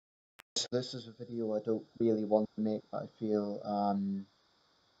This is a video I don't really want to make, but I feel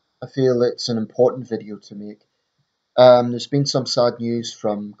it's an important video to make. There's been some sad news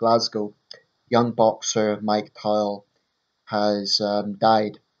from Glasgow. Young boxer Mike Towell has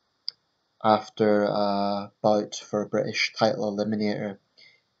died after a bout for a British title eliminator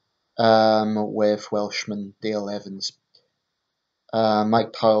with Welshman Dale Evans.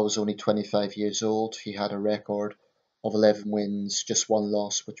 Mike Towell was only 25 years old. He had a record of 11 wins, just one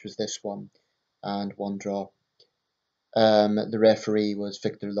loss, which was this one, and one draw. The referee was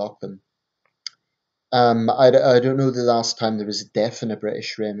Victor Loughlin. I don't know the last time there was a death in a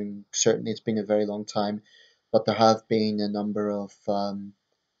British ring. Certainly, it's been a very long time, but there have been a number of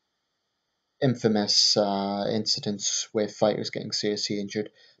infamous incidents with fighters getting seriously injured.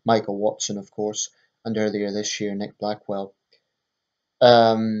 Michael Watson, of course, and earlier this year, Nick Blackwell.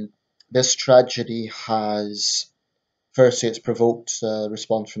 Um, this tragedy has, firstly, it's provoked a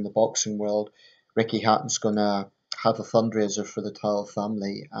response from the boxing world. Ricky Hatton's going to have a fundraiser for the Towell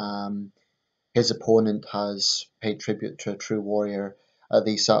family. His opponent has paid tribute to a true warrior. At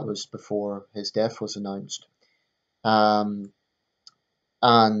least that was before his death was announced. Um,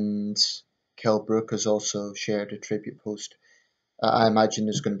 and Kell Brook has also shared a tribute post. I imagine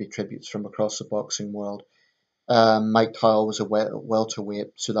there's going to be tributes from across the boxing world. Mike Towell was a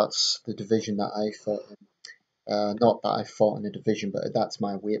welterweight, so that's the division that I fought in. Not that I fought in a division, but that's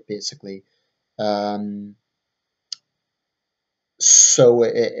my weight basically. Um,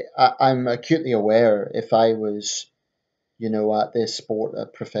 I'm acutely aware if I was at this sport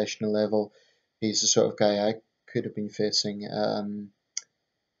at professional level, he's the sort of guy I could have been facing.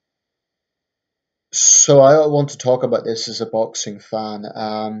 So I want to talk about this as a boxing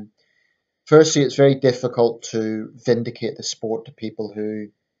fan. Firstly, it's very difficult to vindicate the sport to people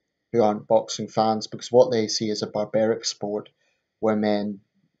who aren't boxing fans because what they see is a barbaric sport where men,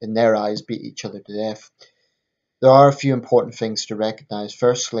 in their eyes, beat each other to death. There are a few important things to recognise.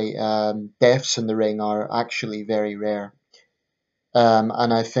 Firstly, deaths in the ring are actually very rare.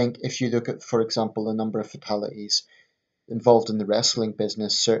 And I think if you look at, for example, the number of fatalities involved in the wrestling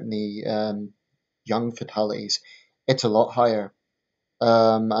business, certainly young fatalities, it's a lot higher.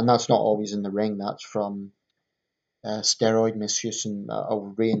 And that's not always in the ring, that's from steroid misuse and a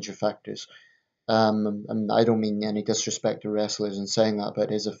range of factors. And I don't mean any disrespect to wrestlers in saying that,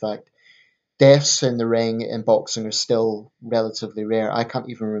 but it is a fact. Deaths in the ring in boxing are still relatively rare. I can't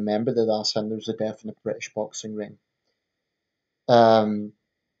even remember the last time there was a death in a British boxing ring. Um,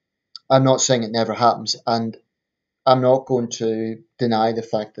 I'm not saying it never happens, and I'm not going to deny the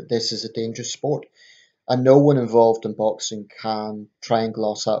fact that this is a dangerous sport, and no one involved in boxing can try and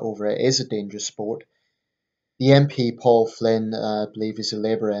gloss that over. It is a dangerous sport. The MP, Paul Flynn, I believe he's a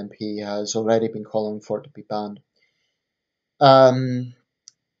Labour MP, has already been calling for it to be banned. Um,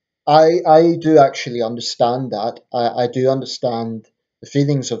 I do actually understand that. I do understand the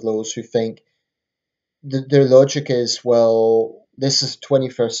feelings of those who think their logic is, well, this is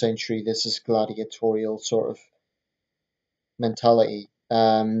 21st century, this is gladiatorial sort of mentality.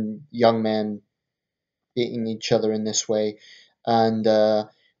 Young men beating each other in this way. And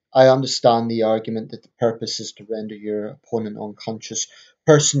I understand the argument that the purpose is to render your opponent unconscious.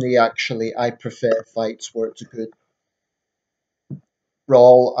 Personally, actually, I prefer fights where it's a good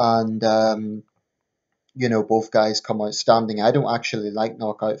brawl and both guys come out standing. I don't actually like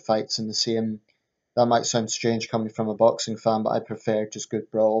knockout fights in the same. That might sound strange coming from a boxing fan, but I prefer just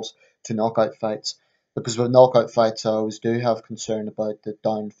good brawls to knockout fights. Because with knockout fights, I always do have concern about the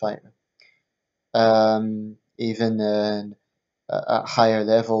down fighter. Even at higher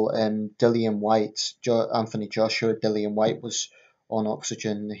level, Dillian White, Anthony Joshua, Dillian White was on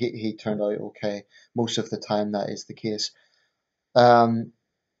oxygen. He turned out okay. Most of the time, that is the case. Um,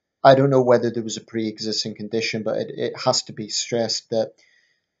 I don't know whether there was a pre-existing condition, but it has to be stressed that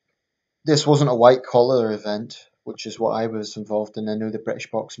this wasn't a white collar event, which is what I was involved in. I know the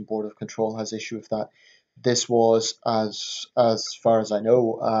British Boxing Board of Control has issue with that. This was, as far as I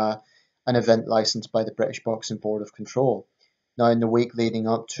know, an event licensed by the British Boxing Board of Control. Now, in the week leading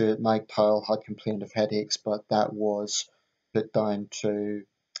up to it, Mike Towell had complained of headaches, but that was put down to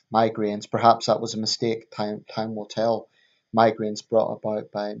migraines. Perhaps that was a mistake. Time will tell. Migraines brought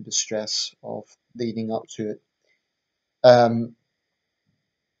about by the stress of leading up to it. Um,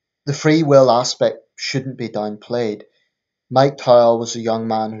 the free will aspect shouldn't be downplayed. Mike Towell was a young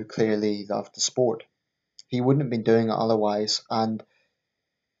man who clearly loved the sport. He wouldn't have been doing it otherwise. And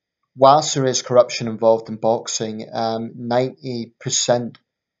whilst there is corruption involved in boxing, 90%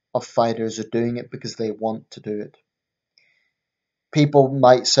 of fighters are doing it because they want to do it. People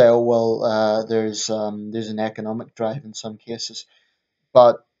might say, "Oh well, there's an economic drive in some cases,"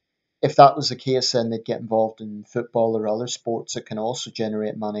 but if that was the case, then they'd get involved in football or other sports that can also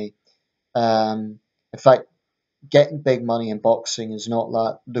generate money. In fact, getting big money in boxing is not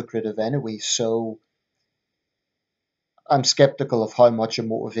that lucrative anyway, so I'm skeptical of how much a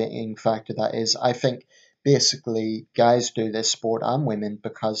motivating factor that is. I think basically guys do this sport and women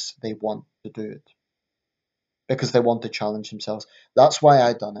because they want to do it, because they want to challenge themselves. That's why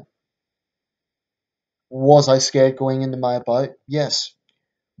I done it. Was I scared going into my bout? Yes.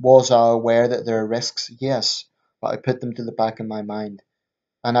 Was I aware that there are risks? Yes. But I put them to the back of my mind.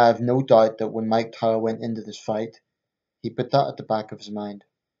 And I have no doubt that when Mike Towell went into this fight, he put that at the back of his mind.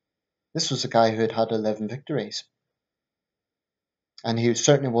 This was a guy who had had 11 victories. And he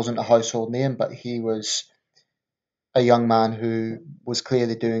certainly wasn't a household name, but he was a young man who was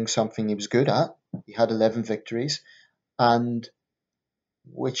clearly doing something he was good at. He had 11 victories, and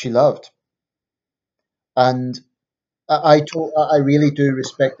which he loved. And I really do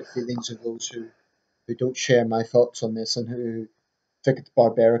respect the feelings of those who don't share my thoughts on this and who think it's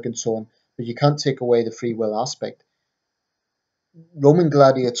barbaric and so on. But you can't take away the free will aspect. Roman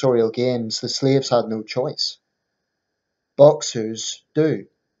gladiatorial games, the slaves had no choice. Boxers do.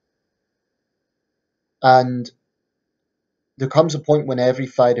 And there comes a point when every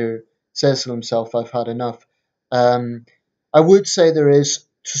fighter says to himself, I've had enough. Um, I would say there is,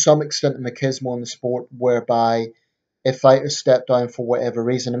 to some extent, a machismo in the sport whereby if fighters step down for whatever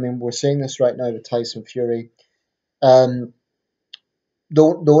reason, I mean, we're seeing this right now with Tyson Fury. Um,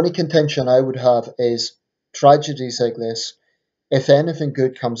 the only contention I would have is tragedies like this, if anything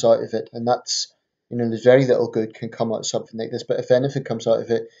good comes out of it, and that's, there's very little good can come out of something like this, but if anything comes out of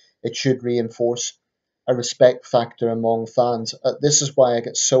it, it should reinforce a respect factor among fans. This is why I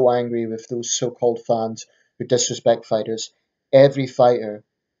get so angry with those so-called fans who disrespect fighters. Every fighter,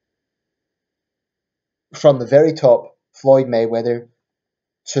 from the very top, Floyd Mayweather,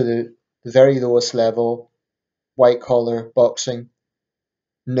 to the very lowest level, white collar boxing,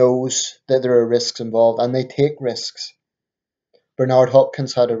 knows that there are risks involved, and they take risks. Bernard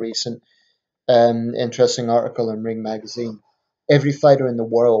Hopkins had a recent interesting article in Ring Magazine. Every fighter in the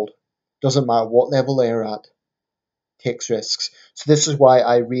world, doesn't matter what level they're at, takes risks. So this is why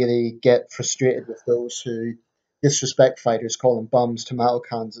I really get frustrated with those who disrespect fighters, call them bums, tomato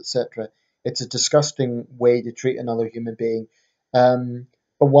cans, etc. It's a disgusting way to treat another human being. But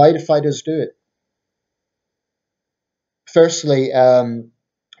why do fighters do it? Firstly,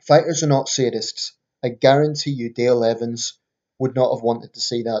 fighters are not sadists. I guarantee you Dale Evans would not have wanted to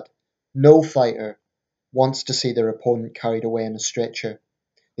see that. No fighter wants to see their opponent carried away in a stretcher.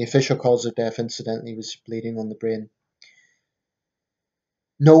 The official cause of death, incidentally, was bleeding on the brain.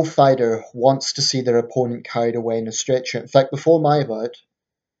 No fighter wants to see their opponent carried away in a stretcher. In fact, before my bout,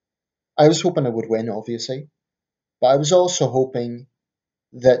 I was hoping I would win, obviously, but I was also hoping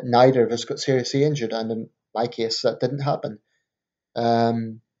that neither of us got seriously injured, and in my case, that didn't happen.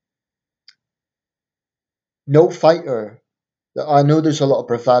 Um, no fighter. I know there's a lot of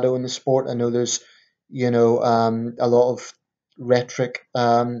bravado in the sport. I know there's, a lot of rhetoric.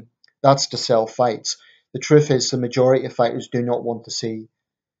 That's to sell fights. The truth is, the majority of fighters do not want to see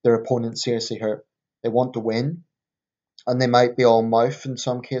their opponent seriously hurt. They want to win, and they might be all mouth in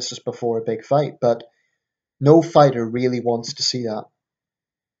some cases before a big fight, but no fighter really wants to see that.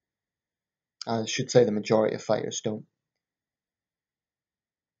 I should say the majority of fighters don't.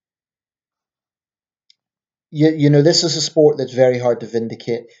 This is a sport that's very hard to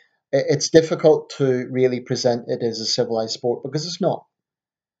vindicate. It's difficult to really present it as a civilized sport because it's not.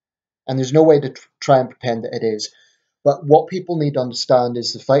 And there's no way to try and pretend that it is. But what people need to understand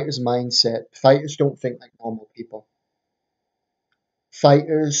is the fighter's mindset. Fighters don't think like normal people.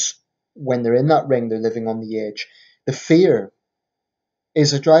 Fighters, when they're in that ring, they're living on the edge. The fear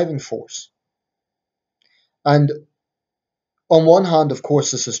is a driving force. And on one hand, of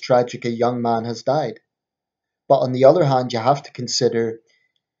course, this is tragic. A young man has died. But on the other hand, you have to consider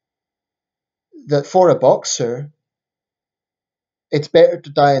that for a boxer, it's better to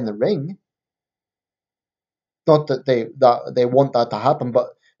die in the ring. Not that they want that to happen,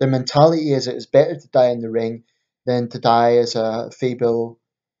 but their mentality is it is better to die in the ring than to die as a feeble,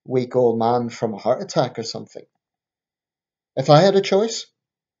 weak old man from a heart attack or something. If I had a choice,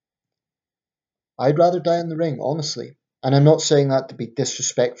 I'd rather die in the ring, honestly. And I'm not saying that to be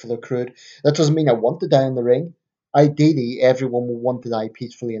disrespectful or crude. That doesn't mean I want to die in the ring. Ideally, everyone will want to die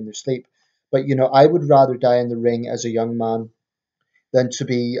peacefully in their sleep. But, I would rather die in the ring as a young man than to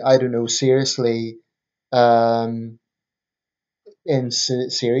be, I don't know, seriously um, in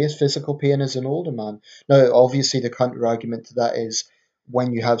serious physical pain as an older man. Now, obviously, the counter argument to that is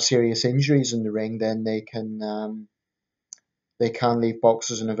when you have serious injuries in the ring, then they can leave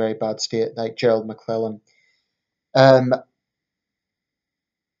boxers in a very bad state, like Gerald McClellan. Um,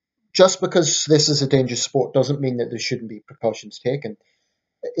 just because this is a dangerous sport doesn't mean that there shouldn't be precautions taken.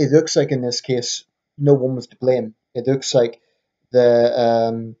 It looks like in this case, no one was to blame. It looks like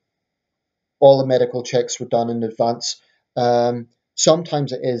the all the medical checks were done in advance.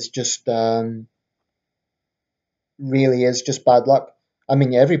 Sometimes it is just really is just bad luck. I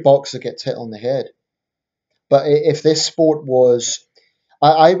mean, every boxer gets hit on the head, but if this sport was,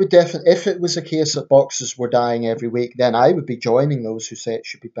 I would definitely, if it was a case that boxers were dying every week, then I would be joining those who say it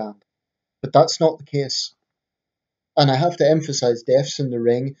should be banned. But that's not the case. And I have to emphasize deaths in the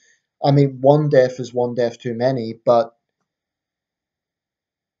ring. I mean, one death is one death too many, but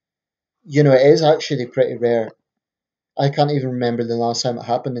it is actually pretty rare. I can't even remember the last time it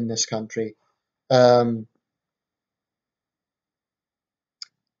happened in this country. Um,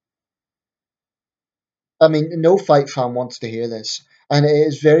 I mean, no fight fan wants to hear this, and it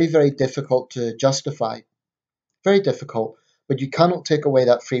is very, very difficult to justify. Very difficult, but you cannot take away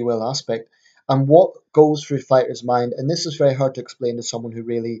that free will aspect. And what goes through fighters' mind, and this is very hard to explain to someone who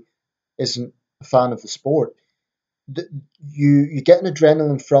really isn't a fan of the sport. You get an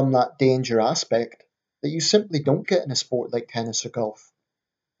adrenaline from that danger aspect that you simply don't get in a sport like tennis or golf.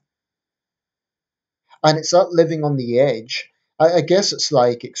 And it's that living on the edge. I guess it's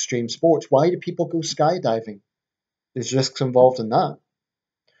like extreme sports. Why do people go skydiving? There's risks involved in that.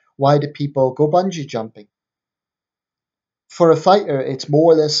 Why do people go bungee jumping? For a fighter, it's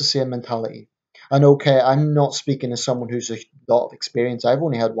more or less the same mentality. And okay, I'm not speaking as someone who's a lot of experience. I've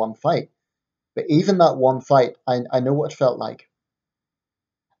only had one fight. But even that one fight, I know what it felt like.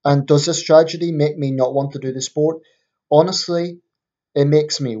 And does this tragedy make me not want to do the sport? Honestly, it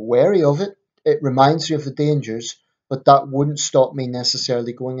makes me wary of it. It reminds me of the dangers, but that wouldn't stop me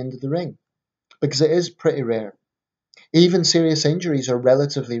necessarily going into the ring because it is pretty rare. Even serious injuries are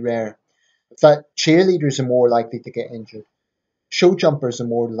relatively rare. In fact, cheerleaders are more likely to get injured. Show jumpers are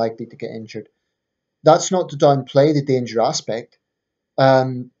more likely to get injured. That's not to downplay the danger aspect.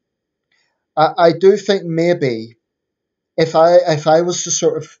 Um, I do think maybe if I was to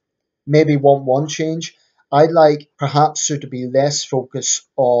sort of maybe want one change, I'd like perhaps there to be less focus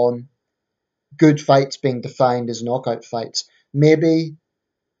on good fights being defined as knockout fights. Maybe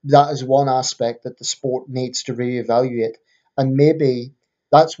that is one aspect that the sport needs to reevaluate, and maybe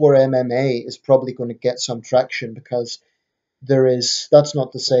that's where MMA is probably going to get some traction because there is. That's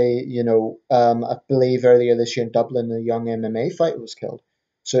not to say, I believe earlier this year in Dublin, a young MMA fighter was killed,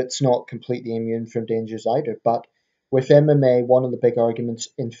 so it's not completely immune from dangers either. But with MMA, one of the big arguments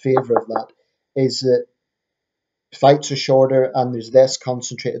in favour of that is that fights are shorter and there's less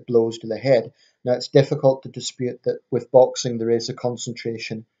concentrated blows to the head. Now, it's difficult to dispute that with boxing there is a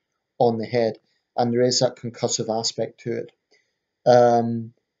concentration on the head and there is that concussive aspect to it.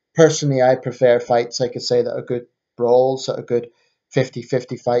 Personally, I prefer fights, like I say, that are good brawls, that are good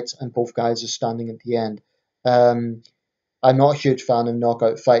 50-50 fights, and both guys are standing at the end. Um, I'm not a huge fan of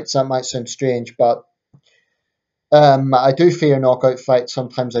knockout fights. That might sound strange, but I do fear knockout fights.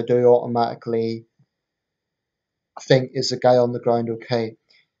 Sometimes I do automatically think, is the guy on the ground okay?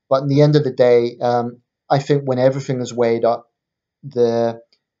 But in the end of the day, I think when everything is weighed up, the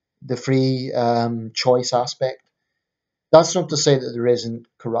the free choice aspect. That's not to say that there isn't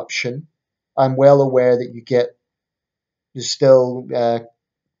corruption. I'm well aware that there's still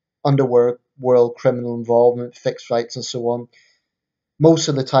underworld world criminal involvement, fixed fights, and so on. Most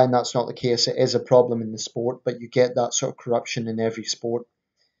of the time, that's not the case. It is a problem in the sport, but you get that sort of corruption in every sport.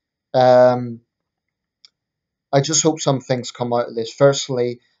 Um, I just hope some things come out of this.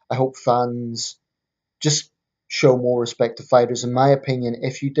 Firstly, I hope fans just show more respect to fighters. In my opinion,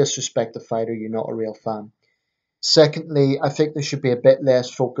 if you disrespect a fighter, you're not a real fan. Secondly, I think there should be a bit less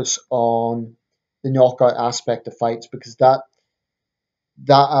focus on the knockout aspect of fights because that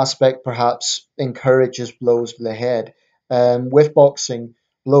aspect perhaps encourages blows to the head. With boxing,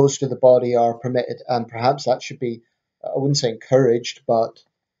 blows to the body are permitted, and perhaps that should be, I wouldn't say encouraged, but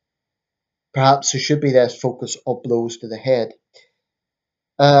perhaps there should be less focus on blows to the head.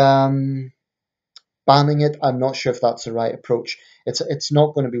 Um, Banning it, I'm not sure if that's the right approach. It's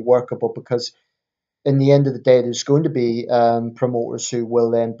not going to be workable because in the end of the day, there's going to be promoters who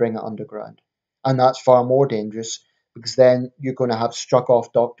will then bring it underground, and that's far more dangerous because then you're going to have struck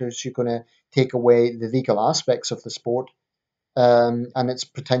off doctors. You're going to take away the legal aspects of the sport, and it's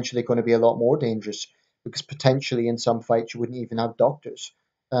potentially going to be a lot more dangerous because potentially in some fights you wouldn't even have doctors.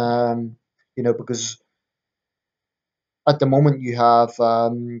 Because at the moment you have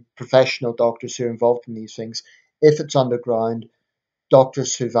professional doctors who are involved in these things. If it's underground,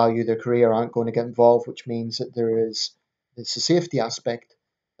 doctors who value their career aren't going to get involved, which means that there is it's the safety aspect,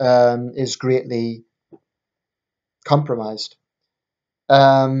 is greatly compromised.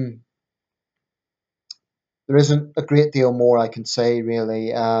 Um, there isn't a great deal more I can say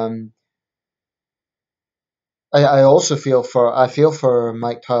really. I feel for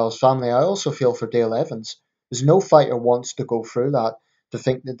Mike Towell's family. I also feel for Dale Evans. There's no fighter wants to go through that, to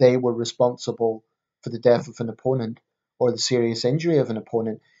think that they were responsible for the death of an opponent or the serious injury of an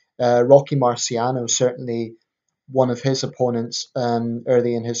opponent. Rocky Marciano, certainly one of his opponents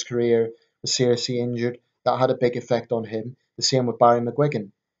early in his career, was seriously injured. That had a big effect on him. The same with Barry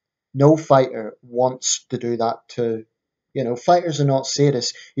McGuigan. No fighter wants to do that to, fighters are not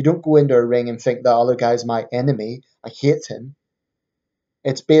sadists. You don't go into a ring and think that other guy's my enemy. I hate him.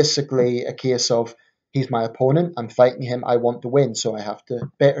 It's basically a case of he's my opponent. I'm fighting him. I want to win, so I have to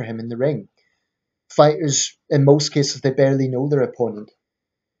better him in the ring. Fighters, in most cases, they barely know their opponent.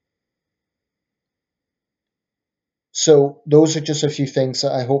 So those are just a few things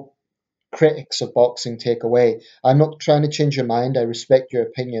that I hope critics of boxing take away. I'm not trying to change your mind. I respect your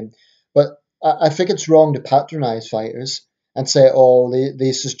opinion, but I think it's wrong to patronize fighters and say, "Oh,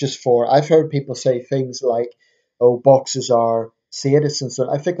 this is just for." I've heard people say things like, "Oh, boxers are sadists," and so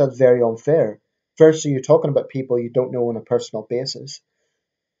on. I think that's very unfair. Firstly, you're talking about people you don't know on a personal basis.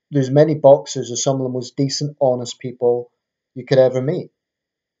 There's many boxers are some of the most decent, honest people you could ever meet.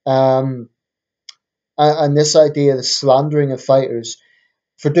 Um, and this idea, the slandering of fighters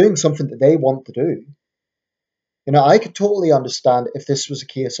for doing something that they want to do. I could totally understand if this was a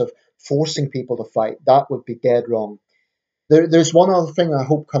case of forcing people to fight. That would be dead wrong. There's one other thing I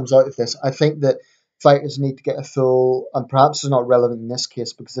hope comes out of this. I think that fighters need to get a full, and perhaps it's not relevant in this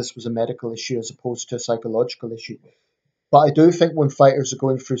case because this was a medical issue as opposed to a psychological issue. But I do think when fighters are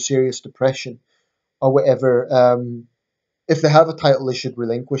going through serious depression or whatever, if they have a title, they should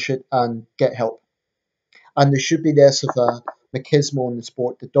relinquish it and get help. And there should be less of a machismo in the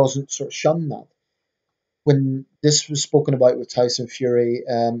sport that doesn't sort of shun that. When this was spoken about with Tyson Fury,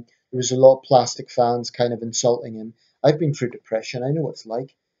 there was a lot of plastic fans kind of insulting him. I've been through depression. I know what it's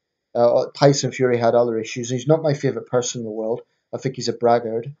like. Tyson Fury had other issues. He's not my favorite person in the world. I think he's a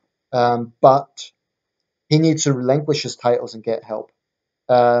braggart. But he needs to relinquish his titles and get help.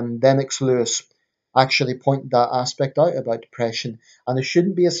 Lennox Lewis actually pointed that aspect out about depression, and there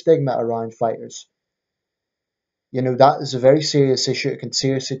shouldn't be a stigma around fighters. That is a very serious issue. It can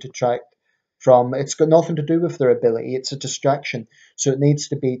seriously detract from, it's got nothing to do with their ability, it's a distraction. So it needs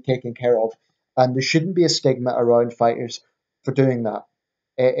to be taken care of. And there shouldn't be a stigma around fighters for doing that.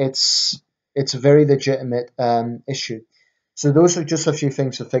 It's a very legitimate issue. So those are just a few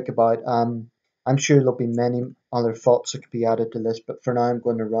things to think about. I'm sure there'll be many other thoughts that could be added to this, but for now I'm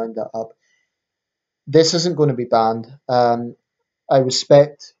going to round that up. This isn't going to be banned. I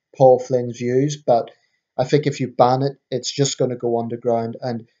respect Paul Flynn's views, but I think if you ban it, it's just going to go underground.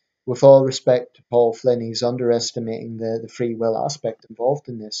 And with all respect to Paul Flynn, he's underestimating the free will aspect involved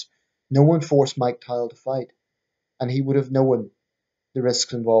in this. No one forced Mike Tyle to fight, and he would have known the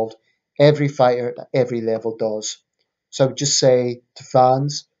risks involved. Every fighter at every level does. So I would just say to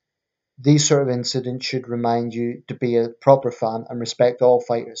fans, these sort of incidents should remind you to be a proper fan and respect all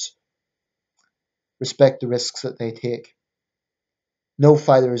fighters. Respect the risks that they take. No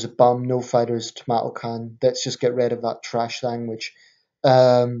fighter is a bum, no fighter is a tomato can. Let's just get rid of that trash language.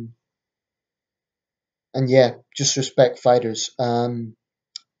 Um, and yeah, just respect fighters.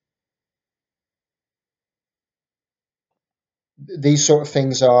 These sort of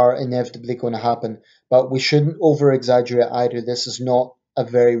things are inevitably going to happen, but we shouldn't over exaggerate either. This is not a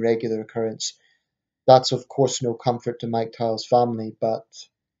very regular occurrence. That's, of course, no comfort to Mike Tyle's family, but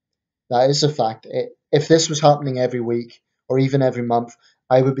that is a fact. If this was happening every week or even every month,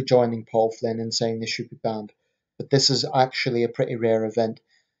 I would be joining Paul Flynn and saying this should be banned. But this is actually a pretty rare event.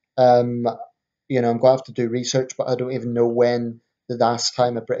 Um, I'm going to have to do research, but I don't even know when the last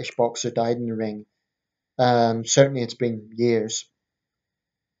time a British boxer died in the ring. Certainly, it's been years.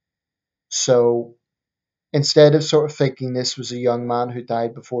 So instead of sort of thinking this was a young man who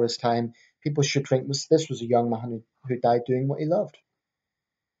died before his time, people should think this was a young man who died doing what he loved.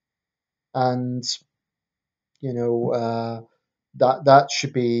 And you know that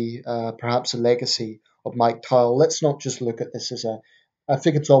should be perhaps a legacy of Mike Tyle. Let's not just look at this as a. I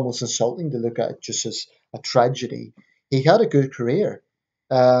think it's almost insulting to look at it just as a tragedy. He had a good career,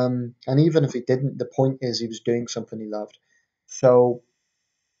 and even if he didn't, the point is he was doing something he loved. So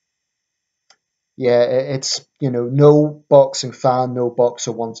yeah, it's no boxing fan, no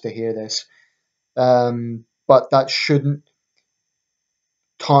boxer wants to hear this, but that shouldn't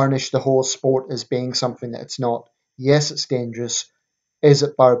tarnish the whole sport as being something that it's not. Yes, it's dangerous. Is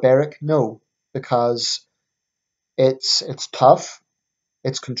it barbaric? No, because It's tough.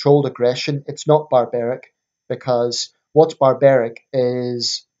 It's controlled aggression. It's not barbaric, because what's barbaric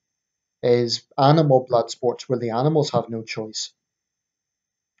is animal blood sports where the animals have no choice,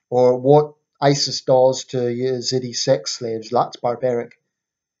 or what ISIS does to Yazidi sex slaves. That's barbaric.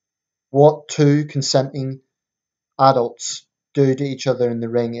 What two consenting adults do to each other in the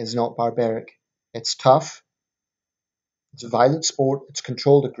ring is not barbaric. It's tough. It's a violent sport. It's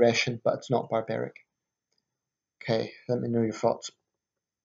controlled aggression, but it's not barbaric. Okay, let me know your thoughts.